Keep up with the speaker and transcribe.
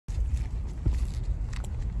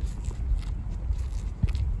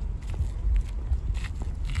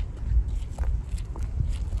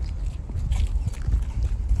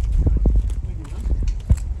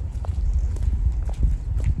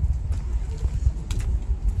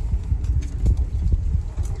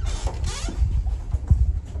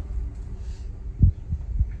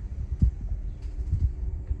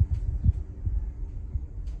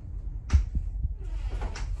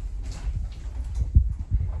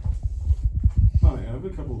I have a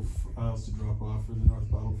couple of files to drop off for the North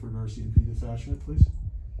Battleford RCMP detachment, please.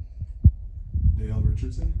 Dale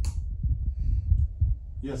Richardson.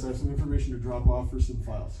 Yes, I have some information to drop off for some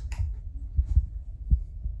files.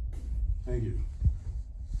 Thank you.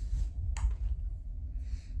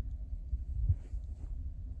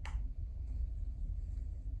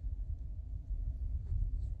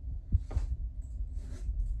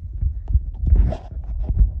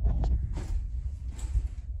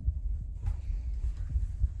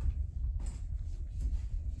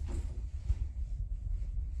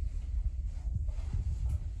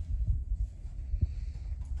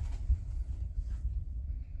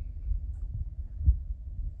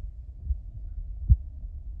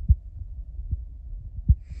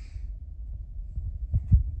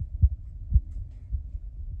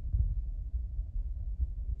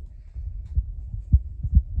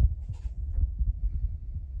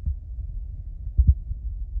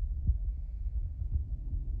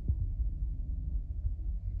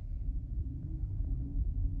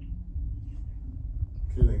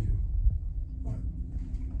 Okay, thank you. Bye.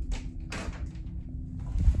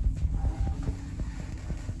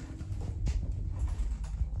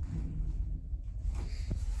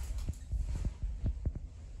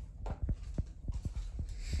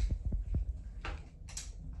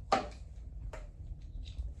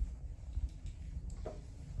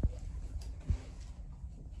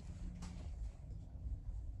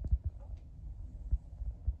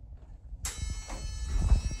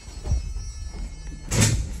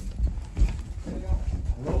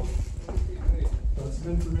 Hello? Got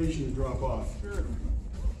some information to drop off. Sure.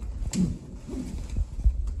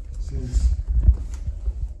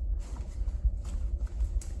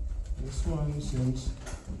 Since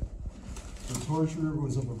the torture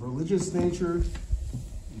was of a religious nature,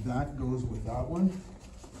 that goes with that one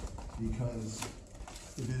because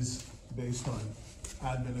it is based on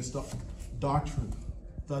Adventist doctrine.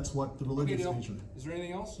 That's what the religious nature. Is there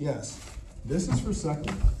anything else? Yes. This is for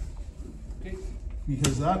second. Okay.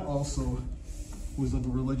 Because that also was of a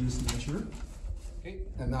religious nature. Okay.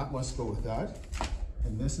 And that must go with that.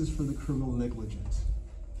 And this is for the criminal negligence.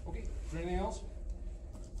 Okay. Is there anything else?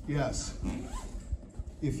 Yes.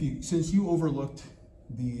 Since you overlooked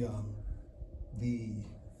the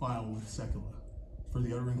file with Secula for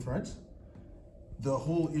the uttering threats, the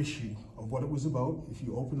whole issue of what it was about, if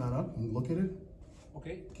you open that up and look at it.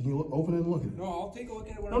 Okay. Can you open it and look at it? No, I'll take a look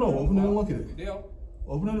at it when No, open it and look at it. Dale.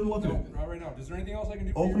 Open it and look at No, it. not right now. Is there anything else I can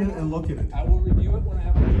do for Open you? it and look at it. I will review it when I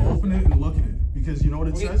have it. Open it and look at it. Because you know what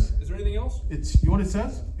it says? Is there anything else? You know what it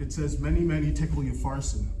says? It says, many tickle you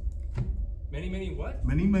farson. Many what?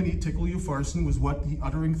 Many tickle you farson was what the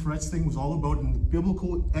uttering threats thing was all about, and the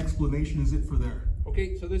biblical explanation is it for there.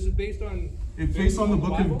 Okay, so this is based on... It's based on the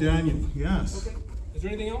book Bible? of Daniel, yes. Okay. Is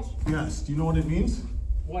there anything else? Yes, do you know what it means?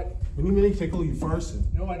 What? Many tickle you farson.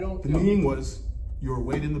 No, I don't. The meaning was, you were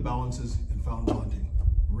weighed in the balances and found wanting.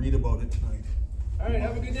 Read about it tonight. All right,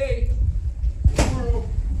 have a good day.